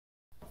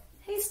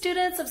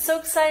students, I'm so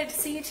excited to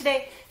see you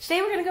today.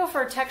 Today we're going to go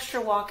for a texture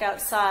walk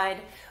outside.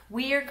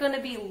 We are going to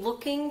be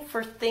looking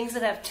for things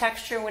that have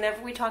texture.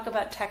 Whenever we talk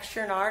about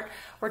texture in art,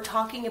 we're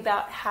talking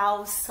about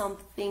how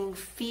something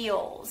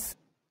feels.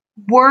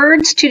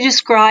 Words to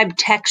describe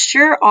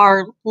texture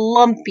are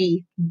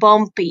lumpy,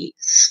 bumpy,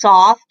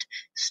 soft,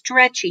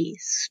 stretchy,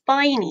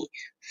 spiny,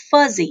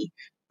 fuzzy,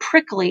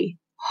 prickly,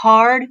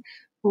 hard,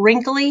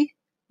 wrinkly,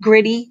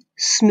 gritty,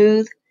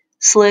 smooth,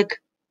 slick,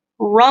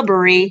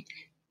 rubbery,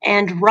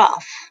 and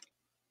rough.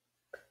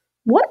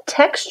 What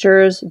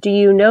textures do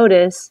you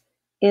notice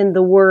in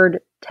the word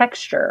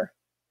texture?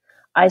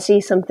 I see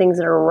some things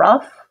that are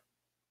rough.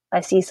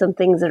 I see some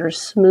things that are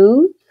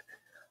smooth.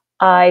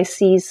 I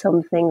see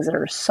some things that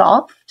are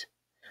soft,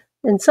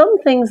 and some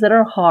things that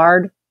are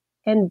hard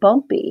and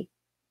bumpy.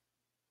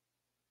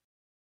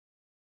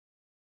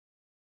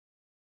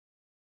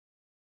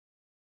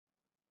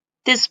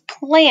 This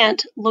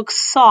plant looks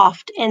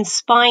soft and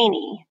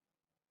spiny.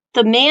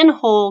 The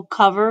manhole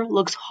cover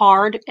looks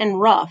hard and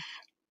rough.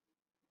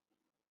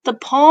 The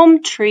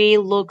palm tree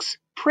looks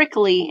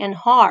prickly and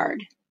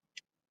hard.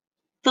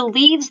 The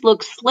leaves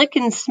look slick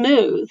and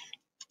smooth.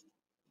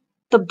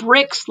 The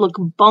bricks look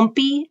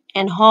bumpy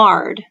and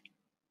hard.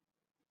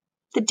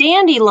 The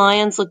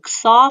dandelions look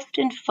soft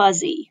and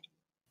fuzzy.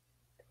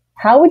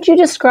 How would you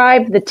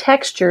describe the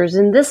textures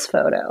in this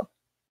photo?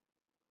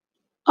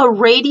 A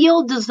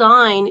radial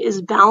design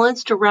is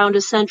balanced around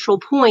a central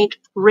point,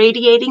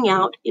 radiating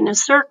out in a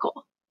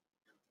circle.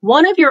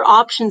 One of your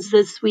options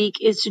this week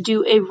is to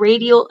do a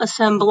radial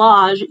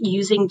assemblage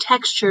using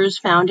textures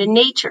found in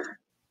nature.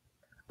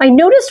 I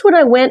noticed when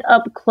I went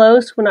up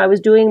close when I was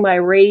doing my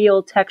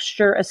radial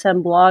texture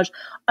assemblage,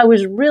 I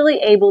was really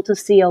able to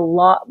see a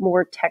lot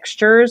more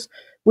textures,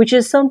 which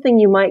is something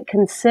you might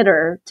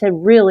consider to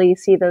really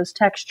see those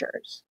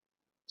textures.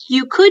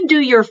 You could do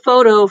your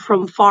photo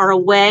from far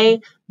away,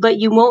 but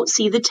you won't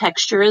see the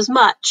texture as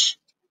much.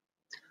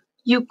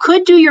 You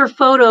could do your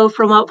photo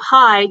from up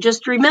high,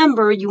 just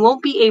remember you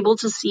won't be able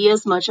to see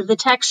as much of the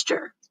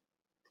texture.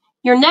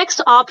 Your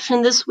next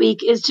option this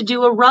week is to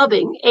do a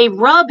rubbing. A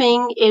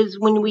rubbing is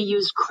when we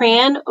use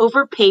crayon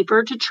over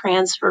paper to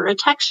transfer a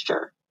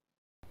texture.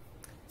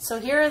 So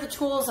here are the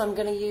tools I'm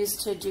going to use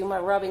to do my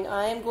rubbing.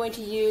 I am going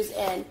to use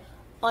an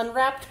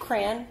unwrapped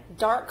crayon.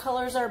 Dark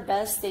colors are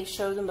best. They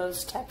show the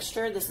most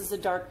texture. This is a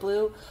dark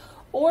blue.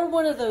 Or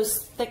one of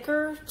those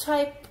thicker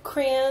type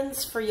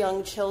crayons for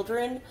young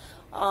children.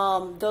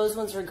 Those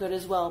ones are good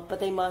as well, but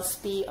they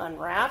must be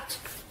unwrapped.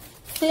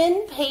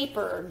 Thin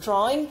paper,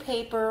 drawing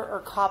paper or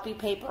copy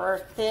paper are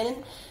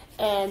thin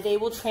and they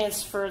will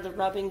transfer the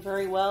rubbing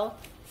very well.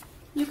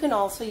 You can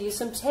also use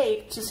some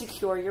tape to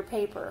secure your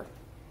paper.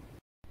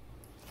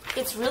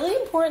 It's really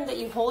important that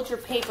you hold your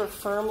paper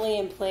firmly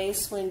in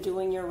place when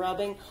doing your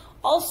rubbing.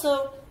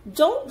 Also,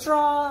 don't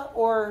draw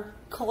or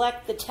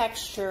collect the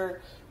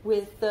texture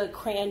with the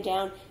crayon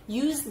down.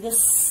 Use the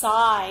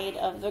side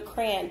of the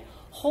crayon.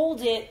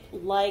 Hold it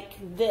like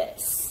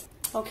this.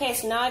 Okay,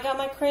 so now I got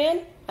my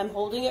crayon. I'm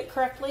holding it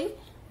correctly.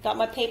 Got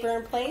my paper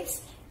in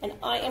place. And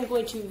I am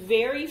going to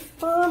very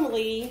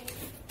firmly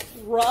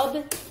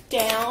rub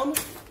down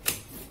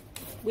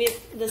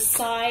with the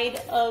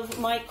side of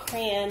my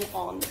crayon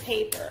on the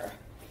paper.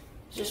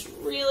 Just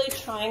really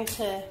trying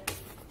to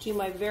do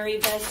my very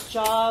best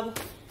job.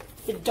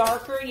 The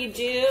darker you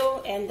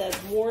do and the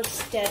more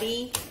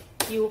steady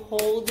you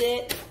hold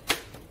it,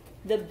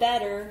 the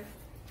better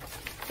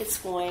it's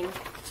going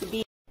to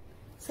be.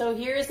 So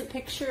here's a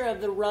picture of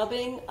the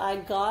rubbing I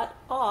got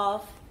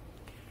off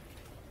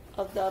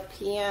of the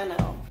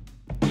piano.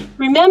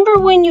 Remember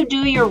when you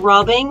do your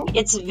rubbing,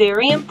 it's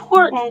very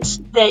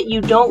important that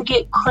you don't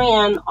get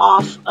crayon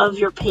off of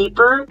your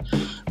paper.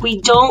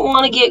 We don't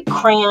want to get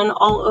crayon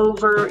all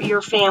over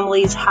your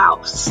family's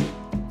house.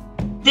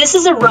 This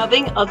is a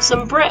rubbing of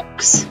some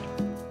bricks.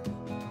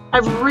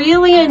 I've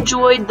really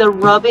enjoyed the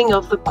rubbing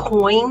of the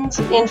coins.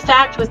 In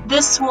fact, with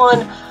this one,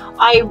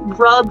 I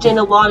rubbed in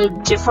a lot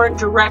of different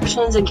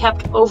directions and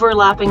kept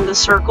overlapping the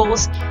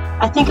circles.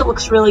 I think it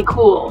looks really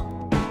cool.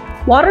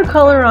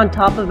 Watercolor on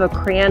top of a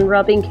crayon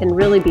rubbing can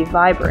really be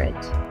vibrant.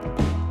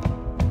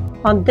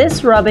 On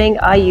this rubbing,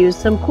 I used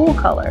some cool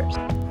colors.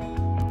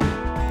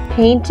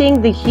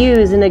 Painting the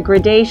hues in a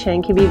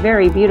gradation can be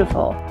very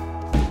beautiful.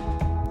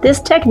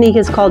 This technique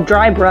is called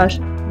dry brush,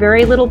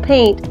 very little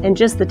paint and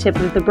just the tip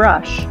of the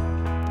brush.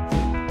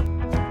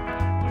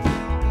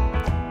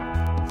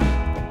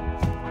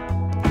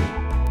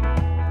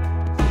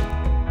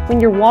 When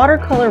your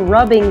watercolor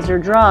rubbings are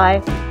dry,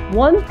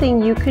 one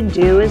thing you could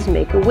do is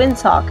make a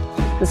windsock.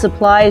 The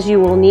supplies you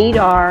will need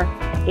are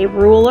a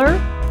ruler,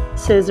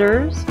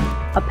 scissors,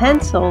 a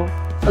pencil,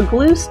 a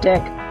glue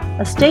stick,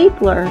 a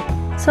stapler,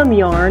 some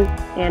yarn,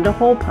 and a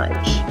hole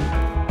punch.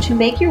 To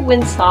make your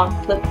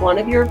windsock, flip one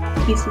of your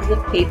pieces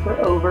of paper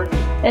over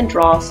and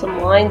draw some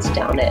lines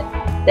down it.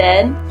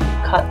 Then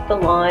cut the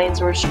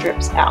lines or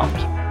strips out.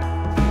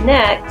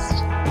 Next,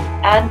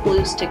 add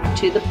glue stick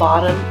to the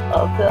bottom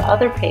of the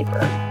other paper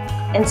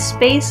and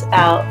space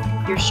out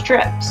your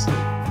strips.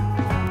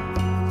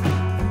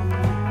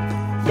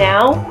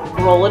 Now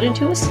roll it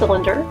into a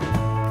cylinder,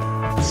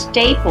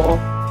 staple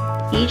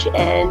each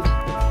end,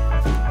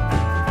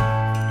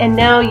 and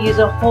now use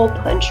a hole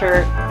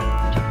puncher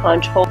to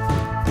punch holes.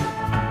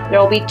 There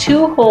will be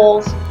 2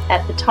 holes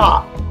at the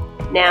top.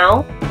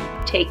 Now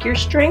take your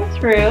string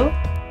through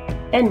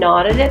and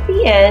knot it at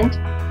the end,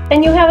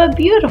 and you have a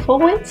beautiful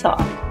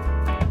windsock.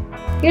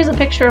 Here's a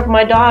picture of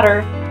my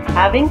daughter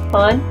having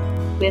fun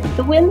with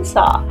the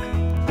windsock.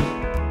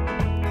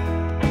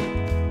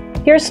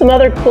 Here's some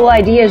other cool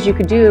ideas you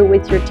could do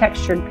with your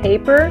textured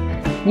paper.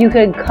 You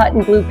could cut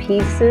and glue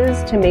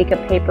pieces to make a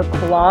paper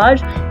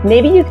collage.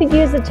 Maybe you could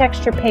use the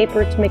texture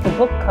paper to make a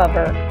book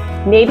cover.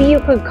 Maybe you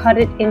could cut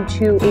it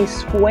into a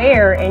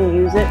square and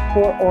use it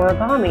for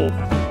origami.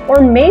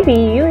 Or maybe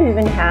you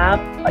even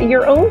have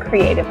your own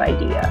creative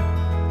idea.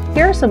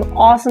 Here are some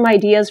awesome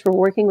ideas for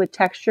working with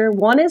texture.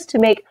 One is to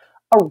make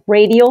a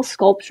radial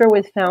sculpture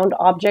with found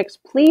objects.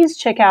 Please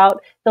check out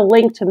the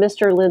link to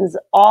Mr. Lin's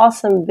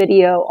awesome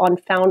video on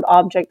found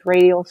object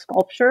radial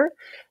sculpture.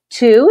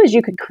 2 is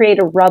you could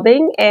create a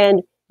rubbing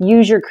and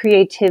use your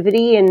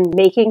creativity in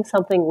making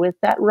something with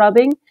that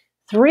rubbing.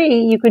 3,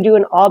 you could do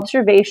an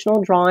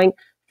observational drawing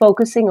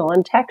focusing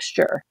on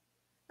texture.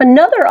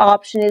 Another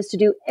option is to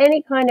do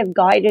any kind of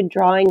guided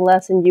drawing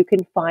lesson you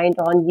can find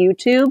on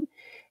YouTube.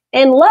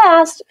 And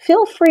last,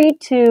 feel free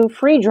to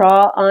free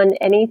draw on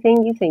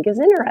anything you think is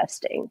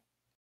interesting.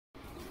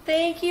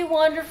 Thank you,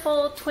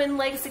 wonderful Twin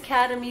Legs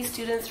Academy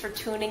students, for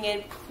tuning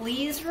in.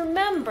 Please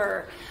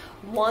remember,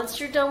 once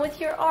you're done with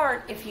your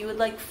art, if you would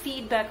like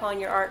feedback on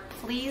your art,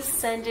 please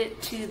send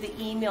it to the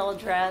email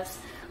address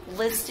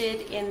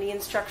listed in the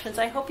instructions.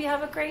 I hope you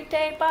have a great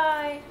day.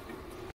 Bye.